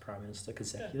Prime Minister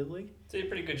consecutively. Yeah. Did a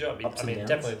pretty good job. Downs.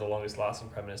 Definitely the longest lasting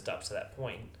Prime Minister up to that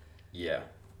point. Yeah.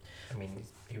 I mean,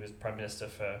 he was Prime Minister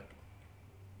for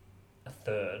a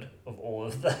third of all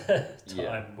of the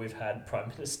time we've had Prime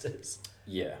Ministers.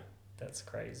 Yeah. That's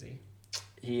crazy.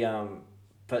 He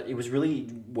but it was really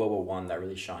World War One that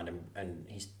really shined him, and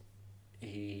his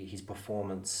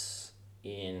performance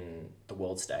in the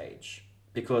world stage,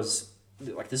 because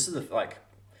like this is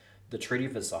the Treaty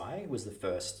of Versailles was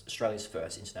Australia's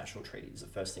first international treaty. It's the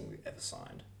first thing we've ever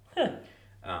signed. Huh.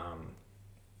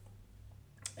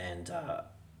 and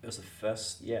it was the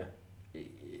first. Yeah,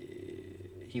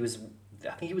 he was.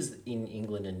 I think he was in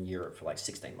England and Europe for like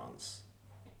 16 months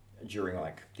during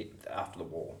like after the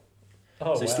war.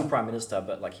 Oh, So he's still wow. prime minister,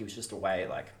 but like he was just away,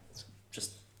 like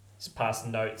just Just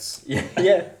passing notes. yeah,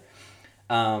 yeah.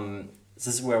 So this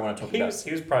is where I want to talk He about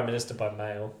was prime minister by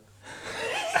mail.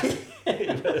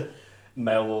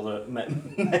 mail order,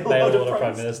 Mail order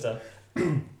prime minister.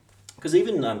 Because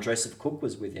even Joseph Cook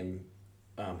was with him,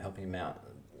 helping him out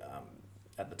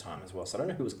at the time as well. So I don't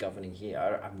know who was governing here.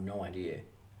 I have no idea.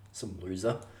 Some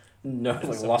loser. No,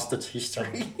 like lost its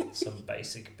history. Some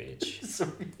basic bitch.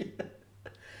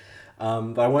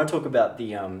 But I want to talk about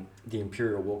the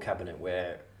Imperial War Cabinet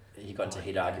where he got into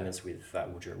heated yeah. arguments with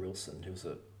Woodrow Wilson, who was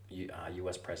a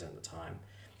US president at the time.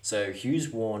 So Hughes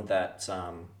warned that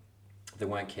if they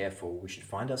weren't careful, we should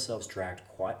find ourselves dragged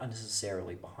quite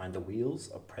unnecessarily behind the wheels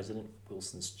of President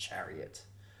Wilson's chariot.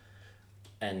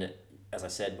 And as I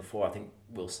said before, I think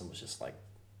Wilson was just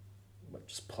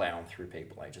just plowing through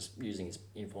people, like just using his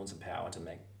influence and power to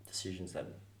make decisions that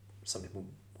some people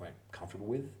weren't comfortable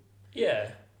with.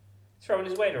 Yeah. Throwing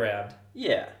his weight around.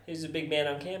 Yeah. He's a big man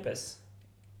on campus.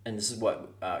 And this is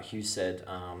what Hughes said: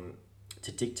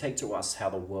 to dictate to us how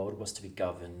the world was to be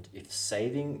governed. If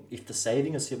the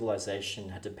saving of civilization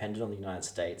had depended on the United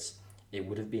States, it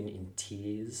would have been in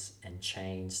tears and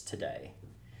chains today.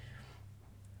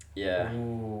 Yeah,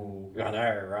 Ooh. I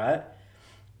know, right?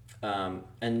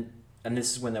 And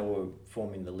this is when they were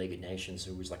forming the League of Nations,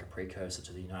 who was like a precursor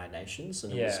to the United Nations,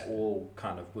 and it was all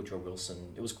kind of Woodrow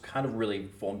Wilson. It was kind of really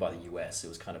formed by the US. It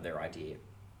was kind of their idea.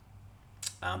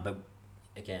 But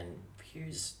again,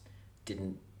 Hughes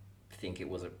didn't think it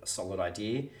was a solid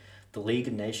idea. The League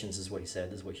of Nations is what he said.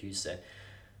 This is what Hughes said.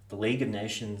 The League of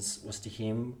Nations was to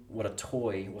him what a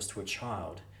toy was to a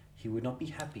child. He would not be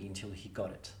happy until he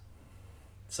got it.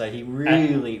 So he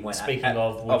really went Speaking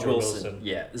of Woodrow Wilson.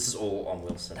 Yeah, this is all on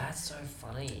Wilson. That's so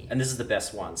funny. And this is the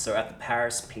best one. So at the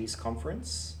Paris Peace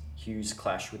Conference, Hughes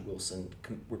clashed with Wilson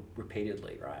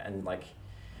repeatedly, right? And like,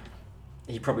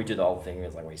 he probably did the whole thing. It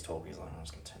was like when he's talking, he's like, "I'm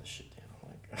just gonna turn this shit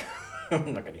down. Like,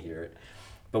 I'm not gonna hear it."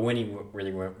 But when he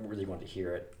really wanted to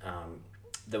hear it,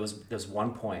 there was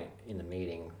one point in the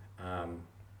meeting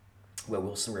where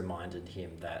Wilson reminded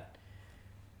him that,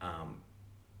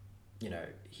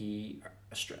 he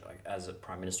as a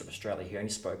Prime Minister of Australia, he only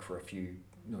spoke for a few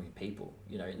million people.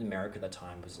 You know, in America at that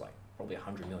time was like probably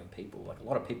 100 million people. Like a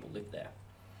lot of people lived there,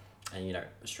 and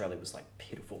Australia was like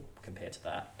pitiful compared to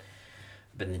that.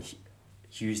 But then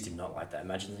Hughes did not like that.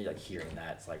 Imagine like hearing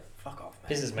that. It's like, fuck off,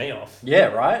 man. Pisses me off. Yeah,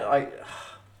 right?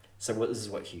 So this is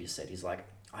what Hughes said. He's like,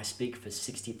 I speak for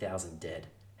 60,000 dead.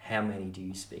 How many do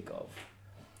you speak of?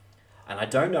 And I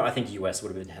don't know. I think US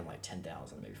would have had like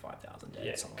 10,000, maybe 5,000 dead.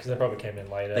 Yeah, something because like they probably came in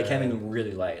later. They came in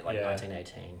really late, like Yeah.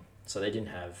 1918. So they didn't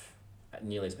have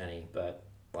nearly as many. But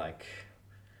like,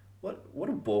 what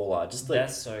a baller! Just like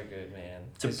That's so good,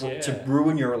 man. to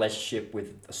ruin your relationship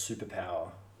with a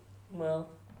superpower. Well,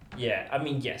 yeah. I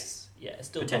mean, yes. Yeah, it's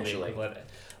still Potentially. probably equivalent.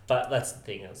 But that's the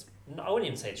thing is, I wouldn't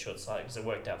even say it's short-sighted because it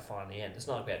worked out fine in the end. It's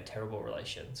not about terrible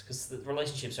relations because the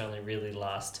relationships only really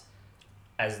last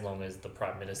as long as the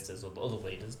prime ministers or the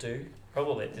leaders do.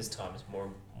 Probably at this time is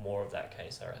more of that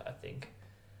case, I think.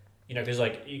 Because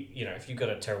like if you got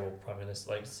a terrible prime minister,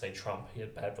 like say Trump, he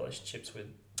had bad relationships with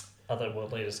other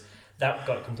world leaders. That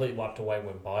got completely wiped away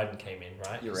when Biden came in,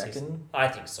 right? You reckon? I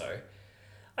think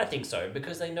so.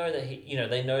 Because they know that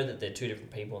they know that they're two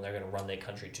different people and they're going to run their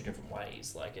country two different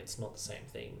ways. Like it's not the same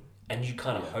thing, and you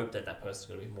kind of hope that person's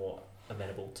going to be more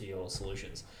amenable to your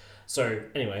solutions. So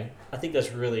anyway, I think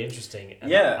that's really interesting.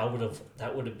 And that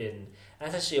would have been.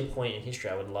 That's actually a point in history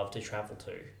I would love to travel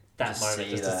to. To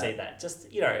see that. Just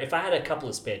if I had a couple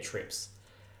of spare trips.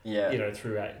 Yeah.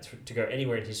 To go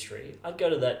anywhere in history, I'd go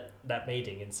to that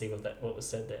meeting and see what was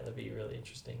said there. That'd be really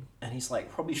interesting. And he's like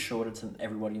probably shorter than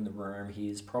everybody in the room.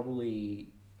 He's probably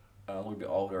a little bit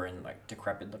older and like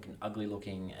decrepit looking, ugly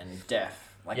looking, and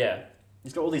deaf. Like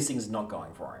he's got all these things not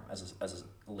going for him as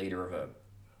a leader of a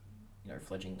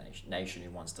fledgling nation who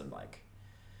wants to like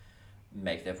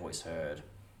make their voice heard.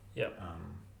 Yep.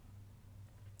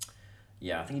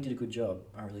 I think he did a good job.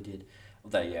 I really did.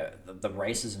 The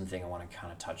racism thing I want to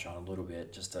kind of touch on a little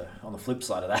bit, just on the flip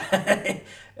side of that.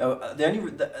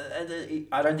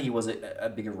 I don't think he was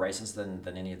a bigger racist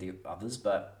than any of the others,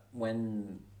 but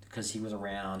because he was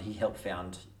around, he helped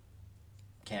found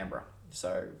Canberra.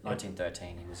 So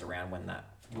 1913, he was around when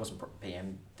he wasn't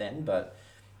PM then, but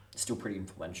still pretty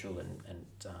influential and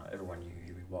everyone knew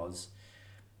who he was.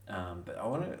 But I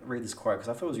want to read this quote because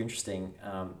I thought it was interesting.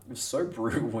 It was so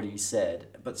brutal what he said,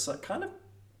 but so kind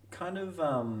of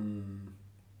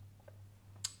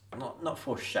not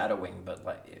foreshadowing, but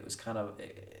like it was kind of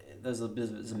there's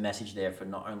a message there for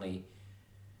not only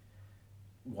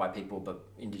white people but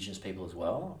indigenous people as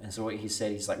well. And so what he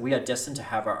said, he's like, we are destined to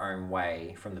have our own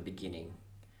way from the beginning,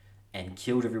 and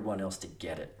killed everyone else to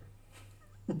get it.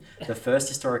 The first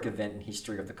historic event in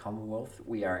history of the Commonwealth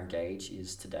we are engaged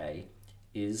is today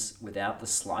is without the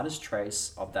slightest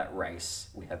trace of that race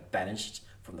we have banished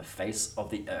from the face of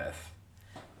the earth.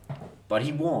 But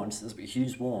he warned, this is what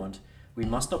Hughes warned, we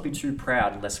must not be too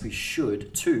proud lest we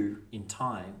should, too, in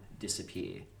time,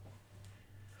 disappear.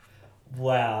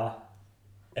 Wow.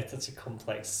 It's such a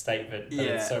complex statement, but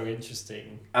it's so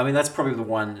interesting. I mean, that's probably the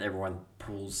one everyone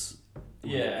pulls.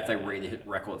 Yeah. If they read the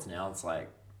records now, it's like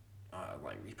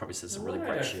he probably says some really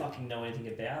great shit. I don't fucking know anything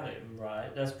about him,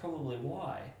 right? That's probably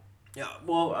why. Yeah,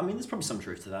 well, I mean, there's probably some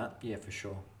truth to that. Yeah, for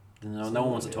sure. No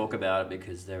one wants to talk about it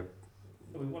because they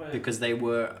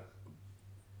were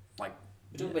like.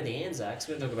 We talk about the Anzacs.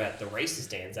 We don't talk about the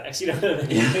racist Anzacs. You know what I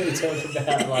mean? We talk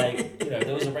about like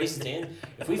there was a racist Anzac.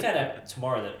 If we found out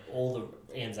tomorrow that all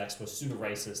the Anzacs were super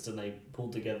racist and they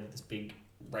pulled together this big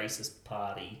racist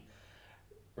party,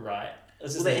 right?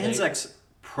 Well, the Anzacs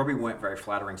probably weren't very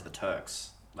flattering to the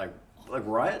Turks. Like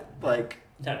right? Like.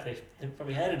 No, they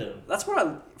probably hated them. That's what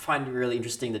I find really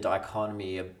interesting, the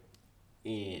dichotomy of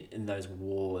in those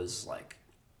wars. Like,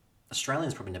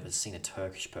 Australians probably never seen a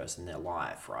Turkish person in their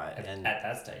life, right? At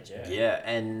that stage, yeah.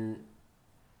 Yeah,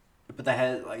 but they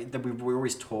had, like, we were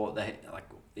always taught that, like,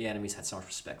 the enemies had so much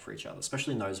respect for each other,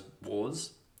 especially in those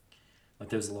wars. Like,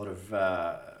 there was a lot of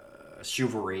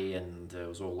chivalry, and it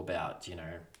was all about,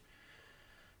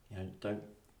 don't...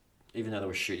 Even though they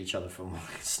were shooting each other from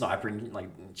sniping, like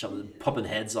each other, popping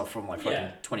heads off from like fucking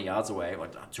 20 yards away,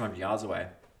 like 200 yards away.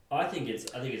 I think it's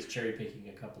cherry picking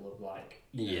a couple of like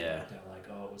they're like,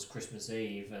 oh, it was Christmas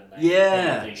Eve and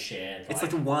they shared. It's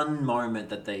like the one moment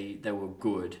that they were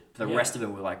good. The rest of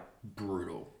them were like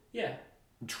brutal. Yeah.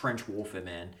 Trench warfare,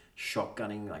 man.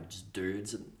 Shotgunning like just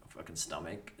dudes and fucking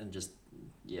stomach and just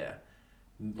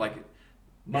like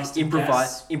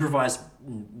improvised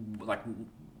like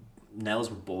nails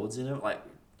with boards in it,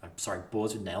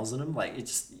 boards with nails in them. Like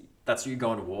it's that's what you're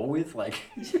going to war with. Like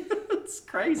it's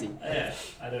crazy. Yeah,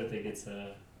 I don't think it's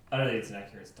an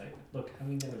accurate statement. Look,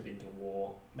 having never been to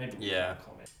war, maybe we can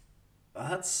comment.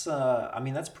 That's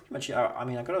that's pretty much it. I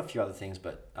mean, I got a few other things,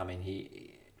 but I mean,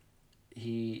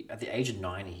 he at the age of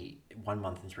 90, 1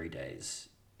 month and 3 days,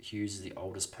 Hughes is the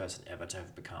oldest person ever to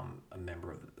have become a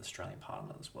member of the Australian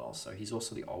Parliament as well. So he's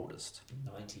also the oldest.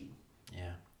 90.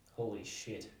 Yeah. Holy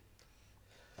shit.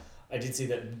 I did see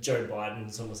that Joe Biden,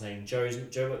 someone was saying Joe's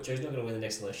not going to win the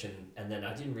next election, and then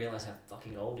I didn't realise how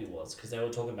fucking old he was, because they were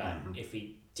talking about if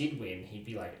he did win, he'd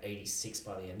be like 86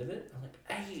 by the end of it. I'm like,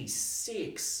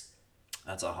 86?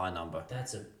 That's a high number.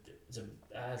 That's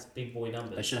big boy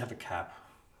numbers. They should have a cap.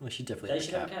 They should definitely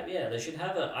have a cap. Yeah, they should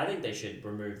have I think they should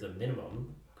remove the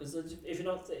minimum, because if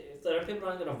there are people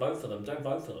aren't going to vote for them, don't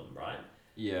vote for them, right?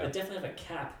 Yeah. But definitely have a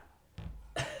cap.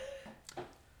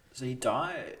 So he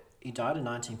died in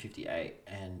 1958,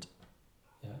 and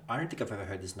I don't think I've ever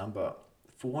heard this number.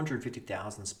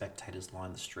 450,000 spectators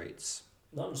lined the streets.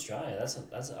 Not in Australia. That's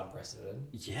unprecedented.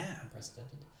 Yeah.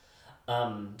 Unprecedented.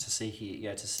 To see.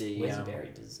 Where's he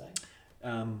buried? Does it say?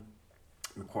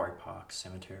 Macquarie Park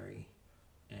Cemetery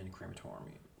and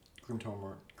crematorium.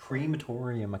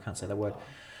 I can't say that word.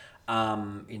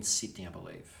 In Sydney, I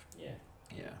believe. Yeah.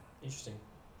 Yeah. Interesting.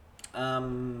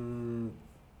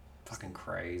 Fucking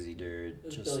crazy, dude.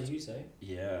 Billy Hughes, eh?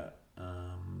 Yeah.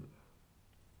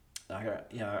 I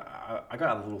got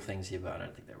other little things here, but I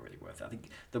don't think they're really worth it. I think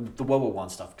the World War I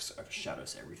stuff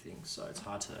overshadows everything, so it's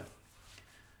hard to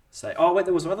say. Oh wait,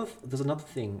 there's another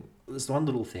thing. There's one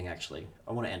little thing actually.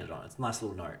 I want to end it on. It's a nice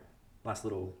little note, nice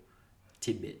little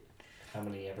tidbit. How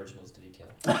many Aboriginals did he kill?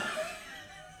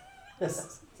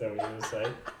 Is that what you were going to say?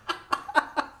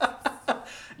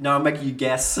 No, I'm making you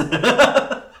guess.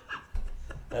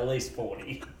 At least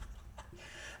 40.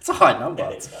 It's a high number.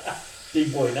 It's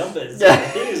big boy numbers.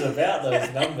 He was about those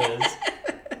numbers.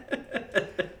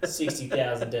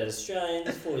 60,000 dead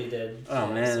Australians, 40 dead. Oh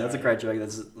man, that's a great joke.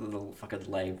 That's a little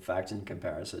fucking lame fact in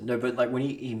comparison. No, but like when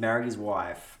he married his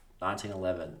wife,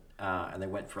 1911, and they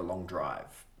went for a long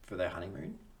drive for their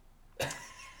honeymoon.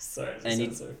 So funny.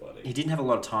 He didn't have a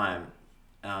lot of time,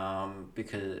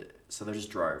 because they just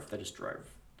drove. They just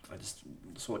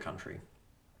saw the country.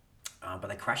 But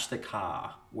they crashed their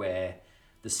car where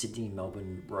the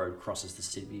Sydney-Melbourne road crosses the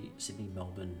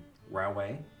Sydney-Melbourne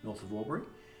Railway north of Albury.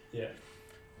 Yeah.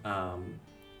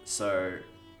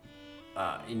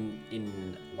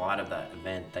 In light of that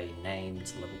event, they named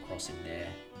the level crossing there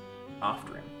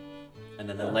after him, and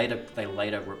then they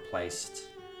later replaced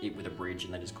it with a bridge,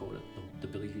 and they just called it the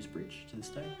Billy Hughes Bridge to this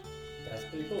day. That's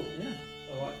pretty cool. Yeah.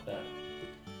 I like that.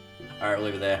 All right, we'll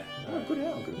leave it there. All right. Good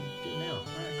hour. Good an hour. All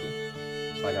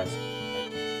right, cool. Bye, guys.